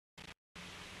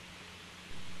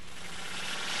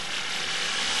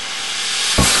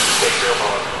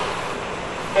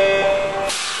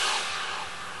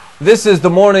This is the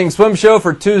Morning Swim Show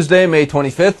for Tuesday, May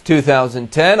 25th,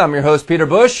 2010. I'm your host, Peter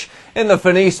Bush. In the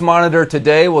Finis Monitor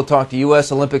today, we'll talk to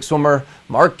U.S. Olympic swimmer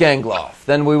Mark Gangloff.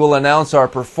 Then we will announce our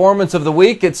Performance of the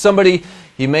Week. It's somebody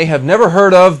you may have never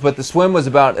heard of, but the swim was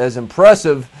about as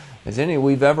impressive as any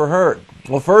we've ever heard.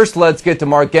 Well, first, let's get to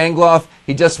Mark Gangloff.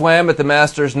 He just swam at the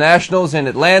Masters Nationals in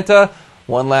Atlanta.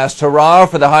 One last hurrah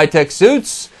for the high-tech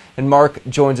suits. And Mark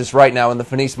joins us right now in the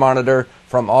Finis Monitor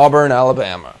from Auburn,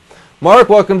 Alabama. Mark,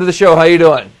 welcome to the show. How you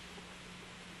doing?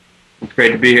 It's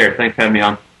great to be here. Thanks for having me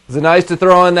on. Is it nice to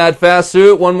throw on that fast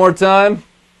suit one more time?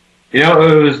 You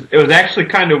know, it was actually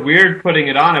kind of weird putting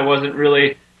it on. I wasn't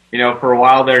really, for a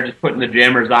while there just putting the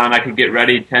jammers on. I could get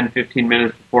ready 10, 15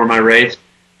 minutes before my race.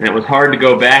 And it was hard to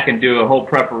go back and do a whole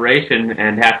preparation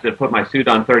and have to put my suit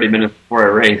on 30 minutes before I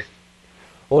raced.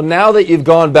 Well, now that you've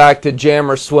gone back to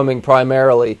jammer swimming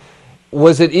primarily,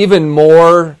 was it even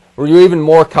more... Were you even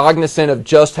more cognizant of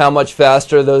just how much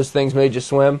faster those things made you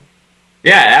swim?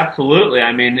 Yeah, absolutely.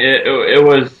 I mean, it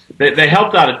was they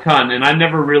helped out a ton, and I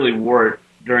never really wore it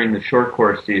during the short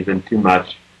course season too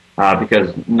much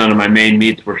because none of my main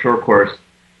meets were short course,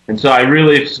 and so I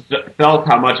really felt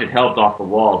how much it helped off the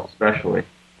walls, especially.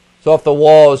 So off the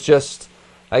walls, just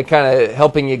kind of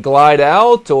helping you glide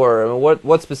out, or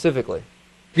what specifically?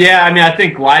 Yeah, I mean, I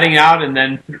think gliding out and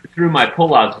then through my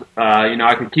pullouts,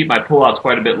 I could keep my pullouts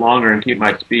quite a bit longer and keep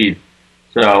my speed.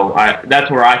 So that's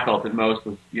where I felt it most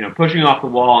was, pushing off the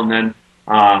wall and then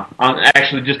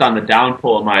actually just on the down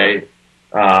pull of my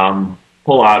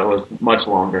pullout was much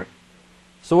longer.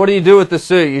 So what do you do with the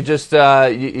suit? You just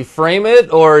you frame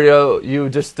it, or you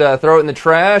just throw it in the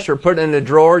trash, or put it in a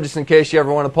drawer just in case you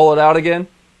ever want to pull it out again?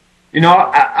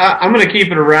 I'm going to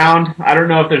keep it around. I don't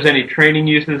know if there's any training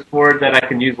uses for it that I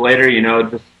can use later.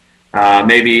 Just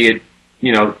maybe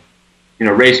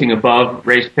racing above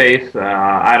race pace.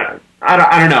 I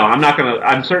don't know.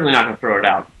 I'm certainly not gonna throw it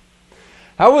out.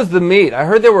 How was the meet? I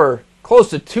heard there were close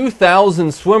to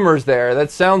 2,000 swimmers there.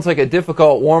 That sounds like a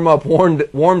difficult warm-up,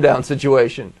 warm-down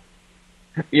situation.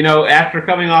 After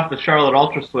coming off the Charlotte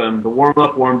Ultra Swim, the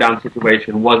warm-up, warm-down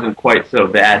situation wasn't quite so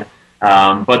bad.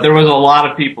 But there was a lot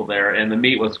of people there, and the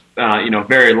meet was,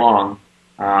 very long.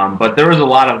 But there was a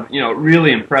lot of,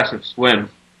 really impressive swims.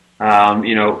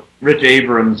 Rich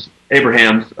Abrahams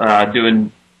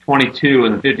doing 22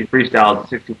 in the 50 freestyle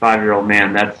as a 65-year-old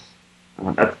man. That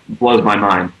blows my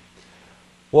mind.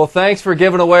 Well, thanks for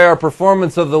giving away our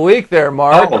Performance of the Week there,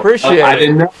 Mark. Appreciate it. I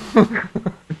didn't know.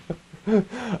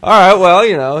 All right,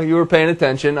 well, you were paying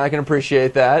attention. I can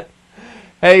appreciate that.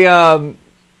 Hey,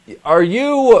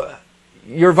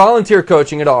 you're volunteer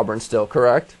coaching at Auburn still,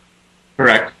 correct?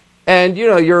 Correct. And,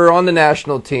 you're on the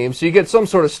national team, so you get some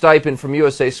sort of stipend from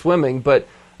USA Swimming, but,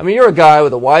 you're a guy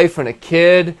with a wife and a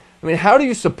kid. How do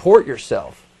you support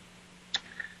yourself?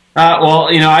 Well,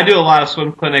 I do a lot of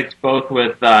swim clinics, both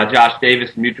with Josh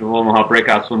Davis and Mutual of Omaha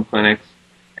Breakout Swim Clinics,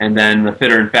 and then the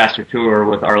Fitter and Faster Tour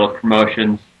with Arlo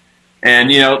Promotions.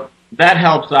 And, that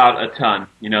helps out a ton.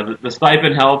 The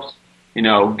stipend helps,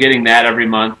 getting that every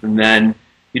month, and then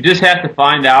you just have to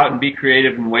find out and be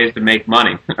creative in ways to make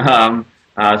money.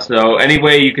 So any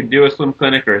way you can do a swim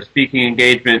clinic or a speaking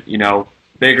engagement,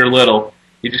 big or little,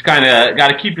 you just kind of got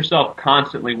to keep yourself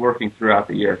constantly working throughout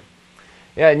the year.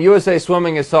 Yeah, and USA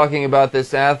Swimming is talking about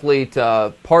this athlete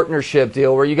partnership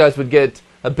deal where you guys would get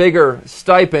a bigger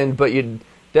stipend, but you'd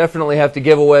definitely have to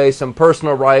give away some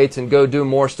personal rights and go do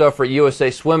more stuff for USA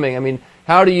Swimming.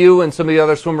 How do you and some of the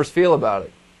other swimmers feel about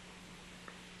it?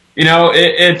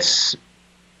 It's...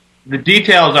 The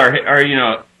details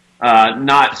are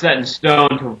not set in stone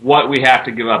to what we have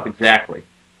to give up exactly.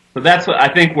 So that's what I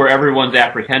think where everyone's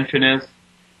apprehension is.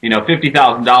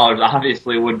 $50,000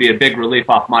 obviously would be a big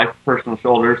relief off my personal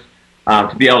shoulders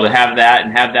to be able to have that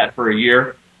and have that for a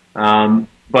year.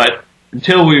 But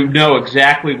until we know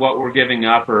exactly what we're giving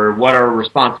up or what our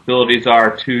responsibilities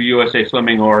are to USA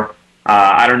Swimming, or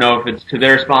I don't know if it's to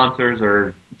their sponsors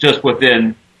or just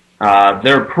within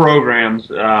their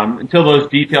programs, until those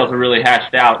details are really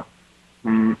hashed out,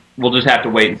 we'll just have to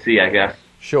wait and see, I guess.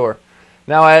 Sure.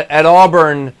 Now, at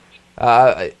Auburn,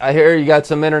 I hear you got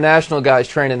some international guys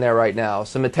training there right now,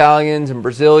 some Italians and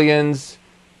Brazilians.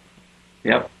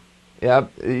 Yep.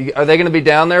 Yep. Are they going to be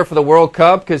down there for the World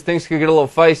Cup? Because things could get a little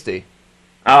feisty.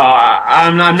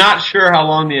 I'm not sure how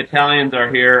long the Italians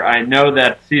are here. I know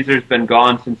that Cesar's been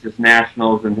gone since his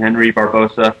nationals, and Enrique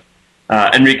Barbosa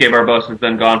has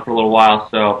been gone for a little while.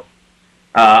 So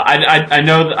I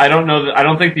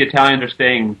don't think the Italians are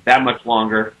staying that much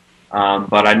longer.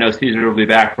 But I know Cesar will be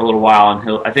back for a little while,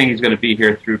 and I think he's going to be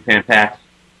here through Pan Pacs.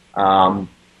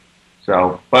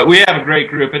 But we have a great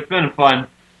group. It's been fun.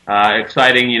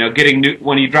 exciting. You know,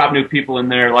 when you drop new people in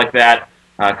there like that,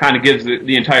 kind of gives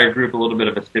the entire group a little bit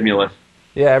of a stimulus.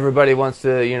 Yeah, everybody wants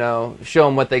to, show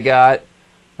them what they got,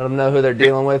 let them know who they're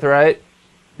dealing with, right?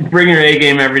 Bring your A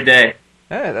game every day.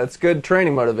 Hey, that's good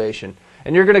training motivation.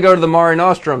 And you're going to go to the Mare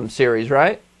Nostrum series,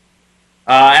 right?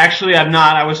 Actually, I'm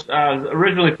not. I was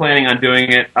originally planning on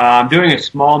doing it. I'm doing a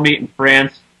small meet in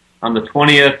France on the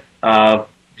 20th of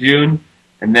June,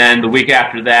 and then the week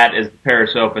after that is the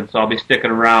Paris Open, so I'll be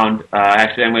sticking around.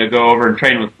 Actually, I'm going to go over and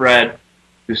train with Fred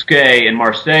Bousquet in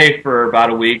Marseille for about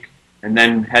a week, and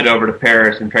then head over to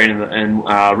Paris and train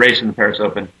and race in the Paris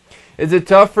Open. Is it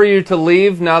tough for you to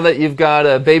leave now that you've got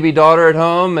a baby daughter at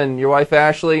home and your wife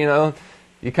Ashley,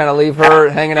 you kind of leave her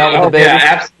hanging out with the baby? Yeah,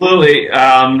 absolutely.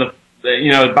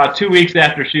 About 2 weeks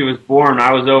after she was born,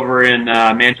 I was over in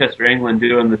Manchester, England,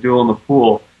 doing the duel in the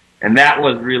pool, and that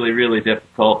was really, really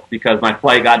difficult because my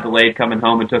flight got delayed coming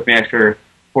home. It took me extra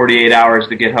 48 hours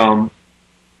to get home,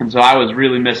 and so I was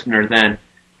really missing her then.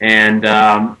 And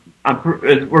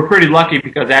we're pretty lucky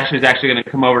because Ashley's actually going to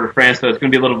come over to France, so it's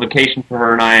going to be a little vacation for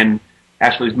her and I, and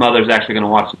Ashley's mother's actually going to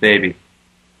watch the baby.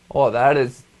 Oh, that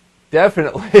is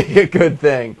definitely a good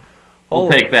thing. We'll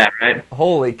take that, right?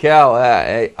 Holy cow.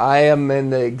 I am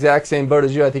in the exact same boat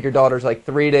as you. I think your daughter's like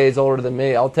 3 days older than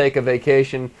me. I'll take a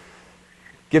vacation,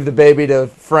 give the baby to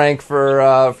Frank for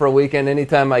a weekend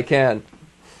anytime I can.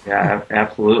 Yeah,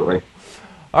 absolutely.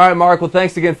 All right, Mark. Well,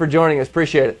 thanks again for joining us.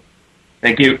 Appreciate it.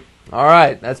 Thank you. All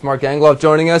right. That's Mark Gangloff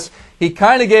joining us. He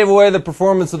kind of gave away the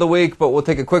performance of the week, but we'll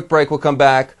take a quick break. We'll come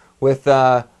back with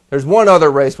there's one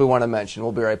other race we want to mention.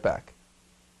 We'll be right back.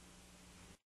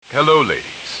 Hello,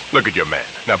 ladies. Look at your man.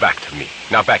 Now back to me.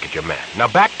 Now back at your man. Now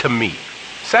back to me.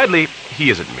 Sadly, he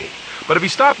isn't me. But if he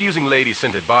stopped using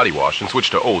lady-scented body wash and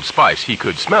switched to Old Spice, he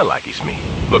could smell like he's me.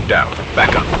 Look down.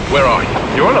 Back up. Where are you?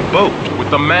 You're on a boat with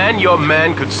the man your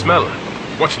man could smell it.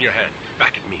 What's in your hand?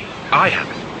 Back at me. I have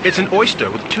it. It's an oyster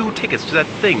with 2 tickets to that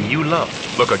thing you love.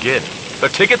 Look again. The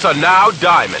tickets are now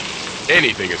diamond.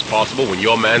 Anything is possible when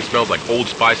your man smells like Old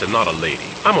Spice and not a lady.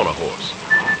 I'm on a horse.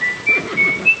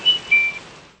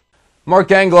 Mark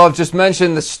Gangloff just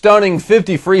mentioned the stunning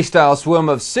 50 freestyle swim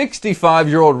of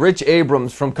 65-year-old Rich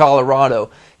Abrams from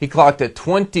Colorado. He clocked a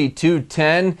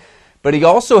 22:10, but he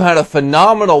also had a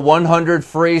phenomenal 100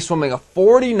 free, swimming a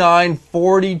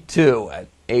 49:42 at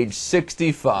age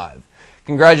 65.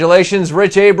 Congratulations,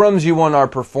 Rich Abrams. You won our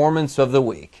Performance of the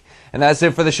Week. And that's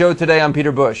it for the show today. I'm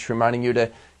Peter Bush, reminding you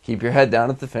to keep your head down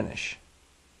at the finish.